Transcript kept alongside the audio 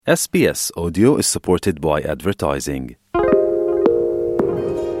SBS Audio is supported by advertising.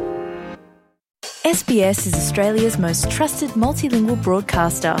 SBS is Australia's most trusted multilingual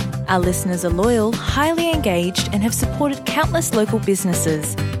broadcaster. Our listeners are loyal, highly engaged, and have supported countless local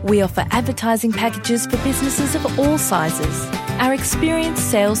businesses. We offer advertising packages for businesses of all sizes. Our experienced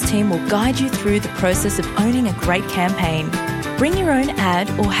sales team will guide you through the process of owning a great campaign. Bring your own ad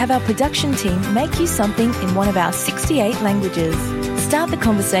or have our production team make you something in one of our 68 languages. Start the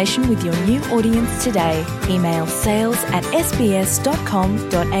conversation with your new audience today. Email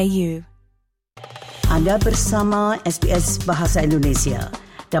sales@sbs.com.au. Anda bersama SBS Bahasa Indonesia.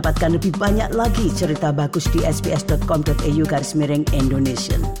 Dapatkan lebih banyak lagi cerita bagus di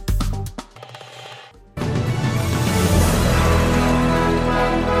sbs.com.au/Indonesian.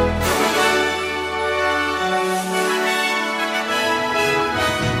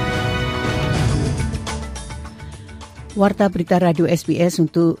 Warta Berita Radio SBS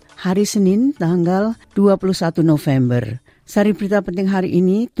untuk hari Senin, tanggal 21 November. Sari berita penting hari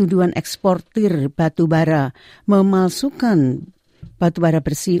ini, tuduhan eksportir batu bara memalsukan batu bara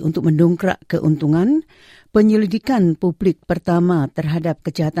bersih untuk mendongkrak keuntungan, penyelidikan publik pertama terhadap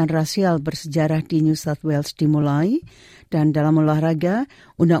kejahatan rasial bersejarah di New South Wales dimulai, dan dalam olahraga,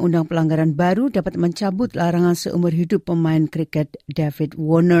 undang-undang pelanggaran baru dapat mencabut larangan seumur hidup pemain kriket David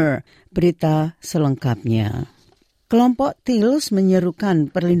Warner. Berita selengkapnya. Kelompok Teals menyerukan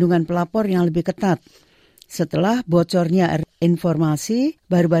perlindungan pelapor yang lebih ketat setelah bocornya informasi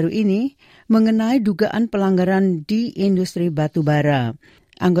baru-baru ini mengenai dugaan pelanggaran di industri batu bara.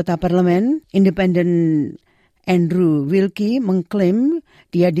 Anggota Parlemen Independen Andrew Wilkie mengklaim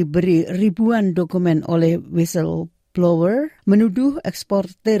dia diberi ribuan dokumen oleh whistleblower menuduh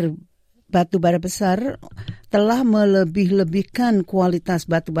eksportir batu bara besar telah melebih-lebihkan kualitas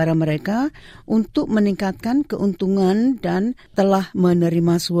batu bara mereka untuk meningkatkan keuntungan dan telah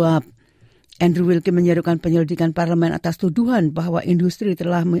menerima suap. Andrew Wilkie menyerukan penyelidikan parlemen atas tuduhan bahwa industri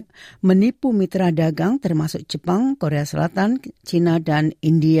telah menipu mitra dagang termasuk Jepang, Korea Selatan, China, dan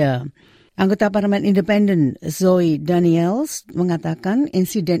India. Anggota Parlemen Independen Zoe Daniels mengatakan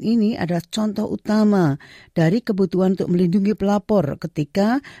insiden ini adalah contoh utama dari kebutuhan untuk melindungi pelapor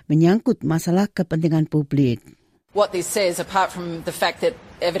ketika menyangkut masalah kepentingan publik. What this says, apart from the fact that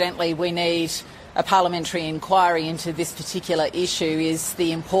evidently we need a parliamentary inquiry into this particular issue, is the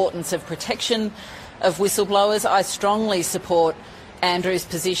importance of protection of whistleblowers. I strongly support Andrew's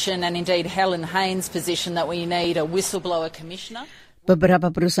position and indeed Helen Haynes' position that we need a whistleblower commissioner. Beberapa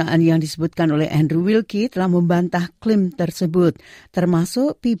perusahaan yang disebutkan oleh Andrew Wilkie telah membantah klaim tersebut,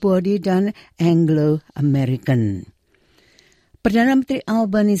 termasuk Peabody dan Anglo American. Perdana Menteri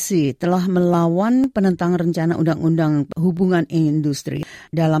Albanese telah melawan penentang rencana undang-undang hubungan industri.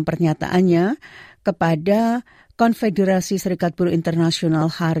 Dalam pernyataannya kepada Konfederasi Serikat Buruh Internasional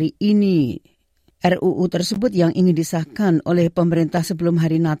hari ini, RUU tersebut yang ingin disahkan oleh pemerintah sebelum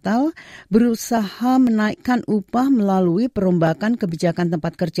hari Natal berusaha menaikkan upah melalui perombakan kebijakan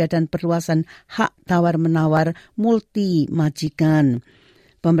tempat kerja dan perluasan hak tawar-menawar multi-majikan.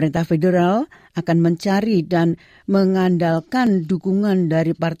 Pemerintah federal akan mencari dan mengandalkan dukungan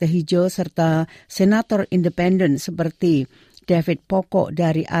dari Partai Hijau serta senator independen seperti David Pokok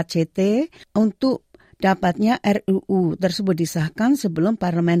dari ACT untuk dapatnya RUU tersebut disahkan sebelum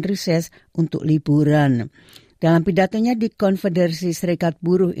parlemen reses untuk liburan. Dalam pidatonya di Konfederasi Serikat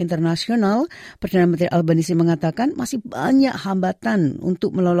Buruh Internasional, Perdana Menteri Albanese mengatakan masih banyak hambatan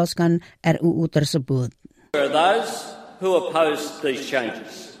untuk meloloskan RUU tersebut. There are those who oppose these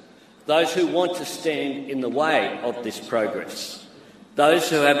changes, those who want to stand in the way of this progress, those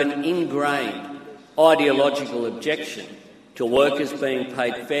who have an ingrained ideological objection to workers being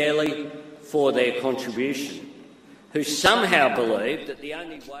paid fairly for their contribution, who somehow believe that the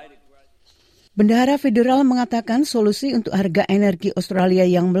only way to grow... Bendahara federal mengatakan solusi untuk harga energi Australia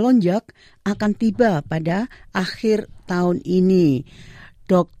yang melonjak akan tiba pada akhir tahun ini.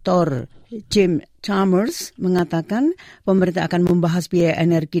 Dr. Jim Chalmers mengatakan pemerintah akan membahas biaya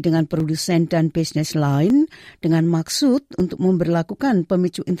energi dengan produsen dan bisnis lain dengan maksud untuk memberlakukan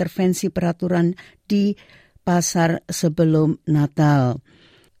pemicu intervensi peraturan di pasar sebelum Natal.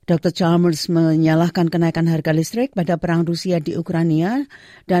 Dr. Chalmers menyalahkan kenaikan harga listrik pada perang Rusia di Ukraina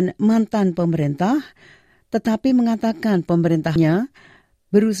dan mantan pemerintah, tetapi mengatakan pemerintahnya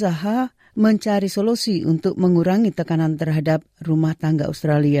berusaha mencari solusi untuk mengurangi tekanan terhadap rumah tangga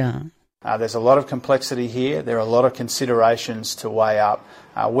Australia. There's a lot of complexity here. There are a lot of considerations to weigh up.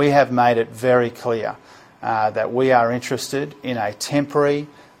 We have made it very clear that we are interested in a temporary,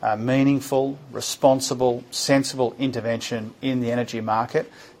 meaningful, responsible, sensible intervention in the energy market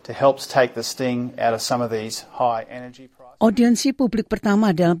to help take the sting out of some of these high energy prices. Audiensi publik pertama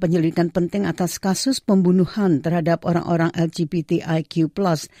dalam penyelidikan penting atas kasus pembunuhan terhadap orang-orang LGBTIQ+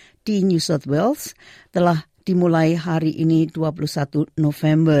 di New South Wales telah dimulai hari ini 21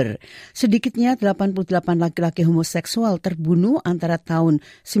 November. Sedikitnya 88 laki-laki homoseksual terbunuh antara tahun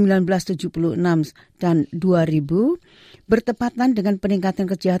 1976 dan 2000 bertepatan dengan peningkatan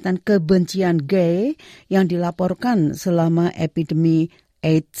kejahatan kebencian gay yang dilaporkan selama epidemi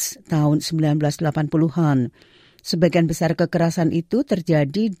AIDS tahun 1980-an. Sebagian besar kekerasan itu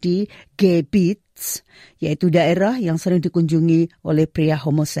terjadi di gay beats, yaitu daerah yang sering dikunjungi oleh pria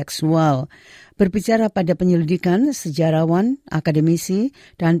homoseksual. Berbicara pada penyelidikan, sejarawan, akademisi,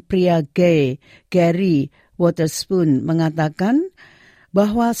 dan pria gay Gary Waterspoon mengatakan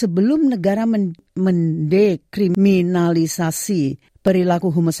bahwa sebelum negara mendekriminalisasi perilaku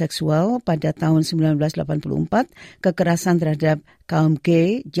homoseksual pada tahun 1984, kekerasan terhadap kaum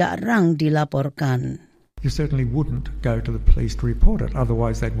gay jarang dilaporkan. You certainly wouldn't go to the police to report it.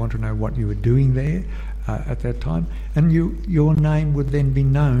 Otherwise, they'd want to know what you were doing there at that time. And your name would then be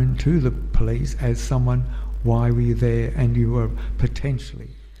known to the police as someone, why were you there, and you were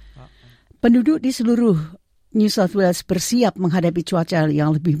potentially... Penduduk di seluruh New South Wales bersiap menghadapi cuaca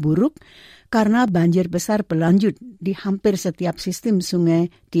yang lebih buruk karena banjir besar berlanjut di hampir setiap sistem sungai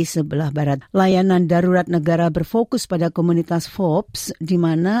di sebelah barat. Layanan darurat negara berfokus pada komunitas Forbes, di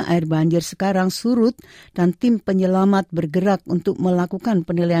mana air banjir sekarang surut dan tim penyelamat bergerak untuk melakukan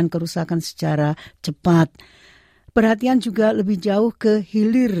penilaian kerusakan secara cepat. Perhatian juga lebih jauh ke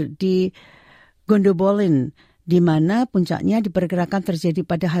hilir di Gondobolin, di mana puncaknya diperkirakan terjadi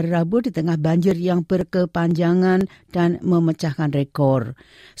pada hari Rabu di tengah banjir yang berkepanjangan dan memecahkan rekor.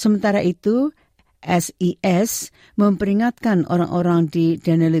 Sementara itu, SES memperingatkan orang-orang di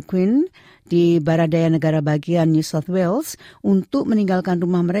Deniliquin di barat daya negara bagian New South Wales untuk meninggalkan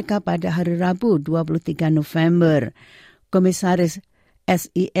rumah mereka pada hari Rabu 23 November. Komisaris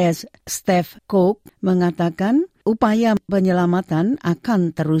SES Steph Cook mengatakan upaya penyelamatan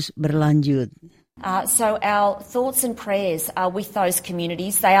akan terus berlanjut. So our thoughts and prayers are with those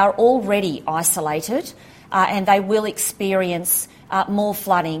communities. They are already isolated and they will experience more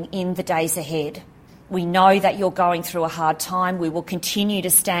flooding in the days ahead. We know that you're going through a hard time. We will continue to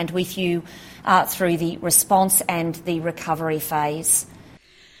stand with you through the response and the recovery phase.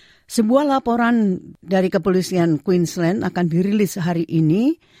 Sebuah laporan dari kepolisian Queensland akan dirilis hari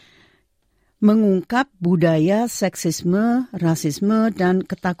ini mengungkap budaya seksisme, rasisme, dan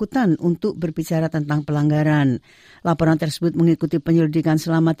ketakutan untuk berbicara tentang pelanggaran. Laporan tersebut mengikuti penyelidikan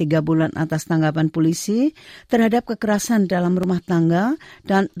selama 3 bulan atas tanggapan polisi terhadap kekerasan dalam rumah tangga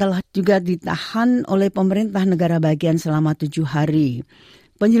dan telah juga ditahan oleh pemerintah negara bagian selama 7 hari.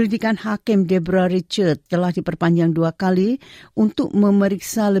 Penyelidikan Hakim Deborah Richard telah diperpanjang 2 kali untuk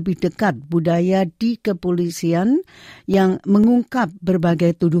memeriksa lebih dekat budaya di kepolisian yang mengungkap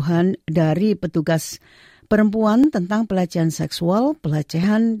berbagai tuduhan dari petugas perempuan tentang pelecehan seksual,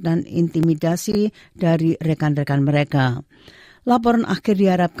 pelecehan, dan intimidasi dari rekan-rekan mereka. Laporan akhir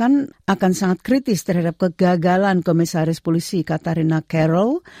diharapkan akan sangat kritis terhadap kegagalan Komisaris Polisi Katarina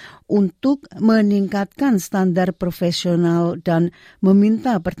Carroll untuk meningkatkan standar profesional dan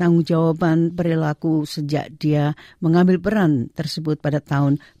meminta pertanggungjawaban perilaku sejak dia mengambil peran tersebut pada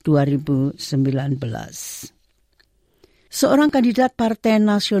tahun 2019. Seorang kandidat Partai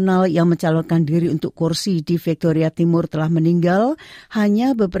Nasional yang mencalonkan diri untuk kursi di Victoria Timur telah meninggal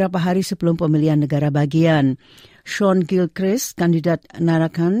hanya beberapa hari sebelum pemilihan negara bagian. Sean Gilchrist, kandidat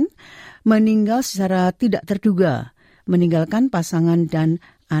Narrabeen, meninggal secara tidak terduga, meninggalkan pasangan dan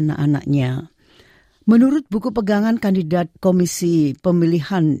anak-anaknya. Menurut buku pegangan kandidat komisi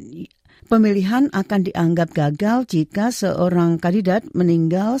pemilihan akan dianggap gagal jika seorang kandidat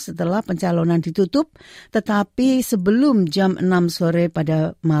meninggal setelah pencalonan ditutup, tetapi sebelum jam 6 sore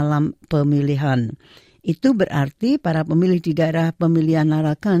pada malam pemilihan. Itu berarti para pemilih di daerah pemilihan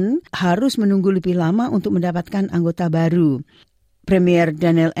Narrabeen harus menunggu lebih lama untuk mendapatkan anggota baru. Premier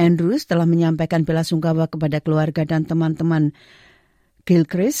Daniel Andrews telah menyampaikan belasungkawa kepada keluarga dan teman-teman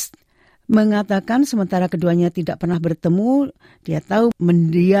Gilchrist, mengatakan sementara keduanya tidak pernah bertemu, dia tahu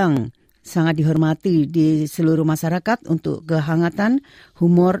mendiang sangat dihormati di seluruh masyarakat untuk kehangatan,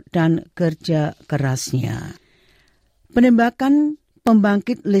 humor, dan kerja kerasnya. Penembakan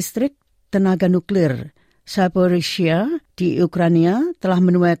pembangkit listrik tenaga nuklir Zaporizhzhia di Ukraina telah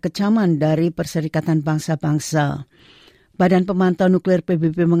menuai kecaman dari Perserikatan Bangsa-Bangsa. Badan Pemantau Nuklir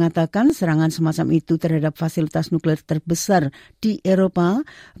PBB mengatakan serangan semacam itu terhadap fasilitas nuklir terbesar di Eropa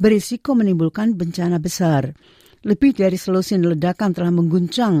berisiko menimbulkan bencana besar. Lebih dari selusin ledakan telah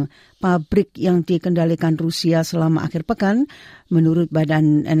mengguncang pabrik yang dikendalikan Rusia selama akhir pekan, menurut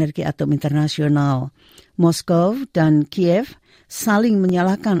Badan Energi Atom Internasional. Moskow dan Kiev saling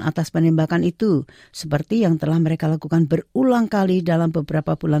menyalahkan atas penembakan itu, seperti yang telah mereka lakukan berulang kali dalam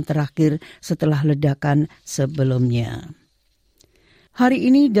beberapa bulan terakhir setelah ledakan sebelumnya.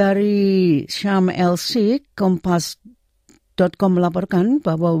 Hari ini dari Sharm el-Sheikh, Kompas.com melaporkan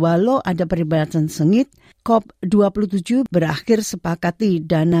bahwa walau ada perdebatan sengit, COP27 berakhir sepakati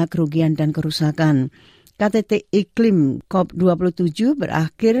dana kerugian dan kerusakan. KTT Iklim COP27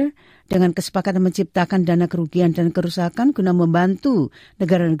 berakhir dengan kesepakatan menciptakan dana kerugian dan kerusakan guna membantu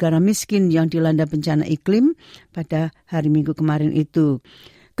negara-negara miskin yang dilanda bencana iklim pada hari Minggu kemarin itu.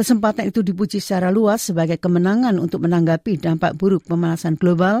 Kesempatan itu dipuji secara luas sebagai kemenangan untuk menanggapi dampak buruk pemanasan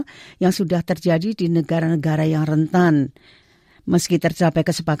global yang sudah terjadi di negara-negara yang rentan. Meski tercapai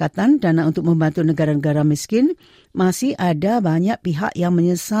kesepakatan dana untuk membantu negara-negara miskin, masih ada banyak pihak yang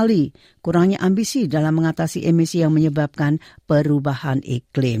menyesali kurangnya ambisi dalam mengatasi emisi yang menyebabkan perubahan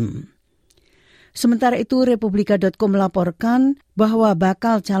iklim. Sementara itu, Republika.com melaporkan bahwa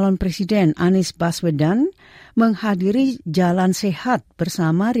bakal calon presiden Anies Baswedan menghadiri Jalan Sehat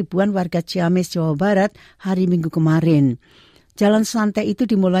bersama ribuan warga Ciamis, Jawa Barat hari Minggu kemarin. Jalan santai itu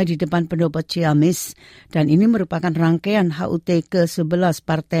dimulai di depan pendopo Ciamis dan ini merupakan rangkaian HUT ke-11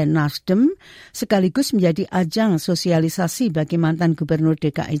 Partai Nasdem sekaligus menjadi ajang sosialisasi bagi mantan Gubernur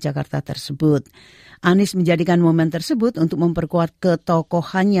DKI Jakarta tersebut. Anies menjadikan momen tersebut untuk memperkuat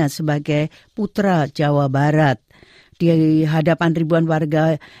ketokohannya sebagai putra Jawa Barat. Di hadapan ribuan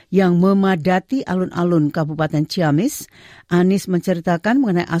warga yang memadati alun-alun Kabupaten Ciamis, Anies menceritakan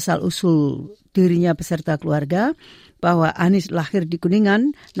mengenai asal-usul dirinya beserta keluarga, bahwa Anies lahir di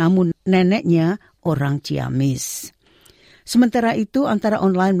Kuningan, namun neneknya orang Ciamis. Sementara itu, Antara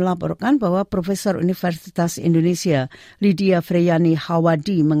Online melaporkan bahwa Profesor Universitas Indonesia Lydia Freyani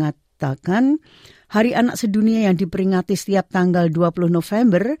Hawadi mengatakan Hari Anak Sedunia yang diperingati setiap tanggal 20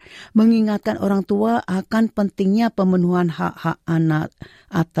 November mengingatkan orang tua akan pentingnya pemenuhan hak-hak anak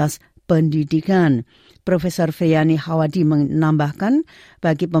atas pendidikan. Profesor Freyani Hawadi menambahkan,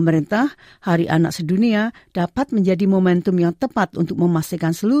 bagi pemerintah, Hari Anak Sedunia dapat menjadi momentum yang tepat untuk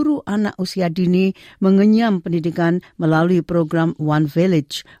memastikan seluruh anak usia dini mengenyam pendidikan melalui program One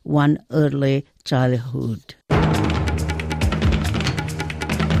Village, One Early Childhood.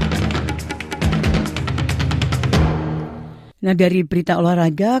 Nah, dari berita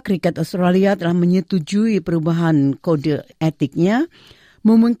olahraga, kriket Australia telah menyetujui perubahan kode etiknya,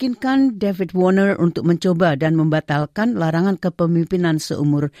 memungkinkan David Warner untuk mencoba dan membatalkan larangan kepemimpinan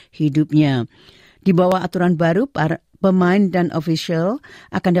seumur hidupnya. Di bawah aturan baru, para pemain dan ofisial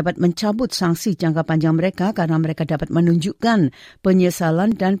akan dapat mencabut sanksi jangka panjang mereka karena mereka dapat menunjukkan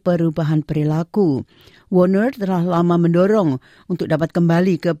penyesalan dan perubahan perilaku. Warner telah lama mendorong untuk dapat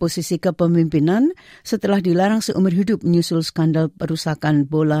kembali ke posisi kepemimpinan setelah dilarang seumur hidup menyusul skandal perusakan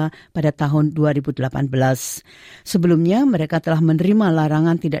bola pada tahun 2018. Sebelumnya, mereka telah menerima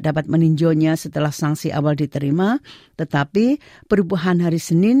larangan tidak dapat meninjaunya setelah sanksi awal diterima, tetapi perubahan hari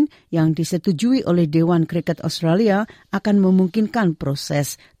Senin yang disetujui oleh Dewan Kriket Australia akan memungkinkan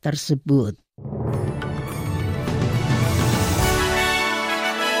proses tersebut.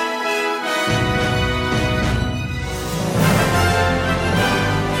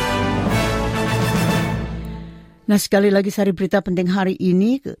 Nah, sekali lagi sari berita penting hari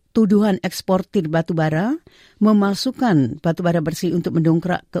ini, tuduhan eksportir batubara, memasukkan batubara bersih untuk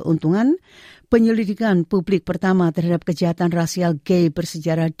mendongkrak keuntungan, penyelidikan publik pertama terhadap kejahatan rasial gay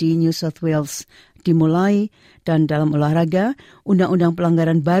bersejarah di New South Wales dimulai, dan dalam olahraga, undang-undang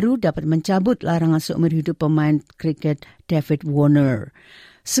pelanggaran baru dapat mencabut larangan seumur hidup pemain kriket David Warner.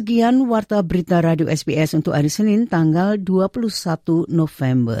 Sekian Warta Berita Radio SBS untuk hari Senin tanggal 21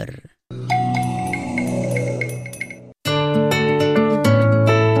 November.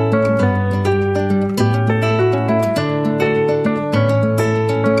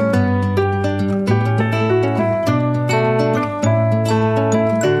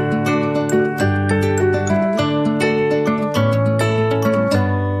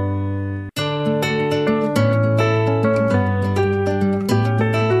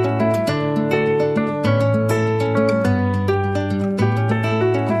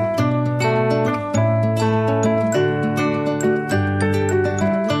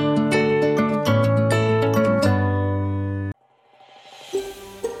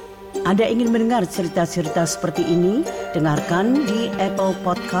 Anda ingin mendengar cerita-cerita seperti ini? Dengarkan di Apple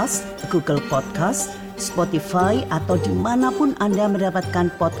Podcast, Google Podcast, Spotify, atau dimanapun Anda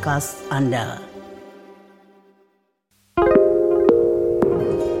mendapatkan podcast Anda.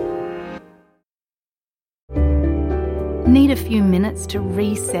 Need a few minutes to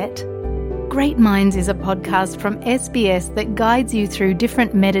reset? Great Minds is a podcast from SBS that guides you through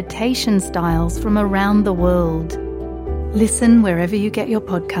different meditation styles from around the world. Listen wherever you get your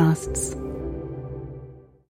podcasts.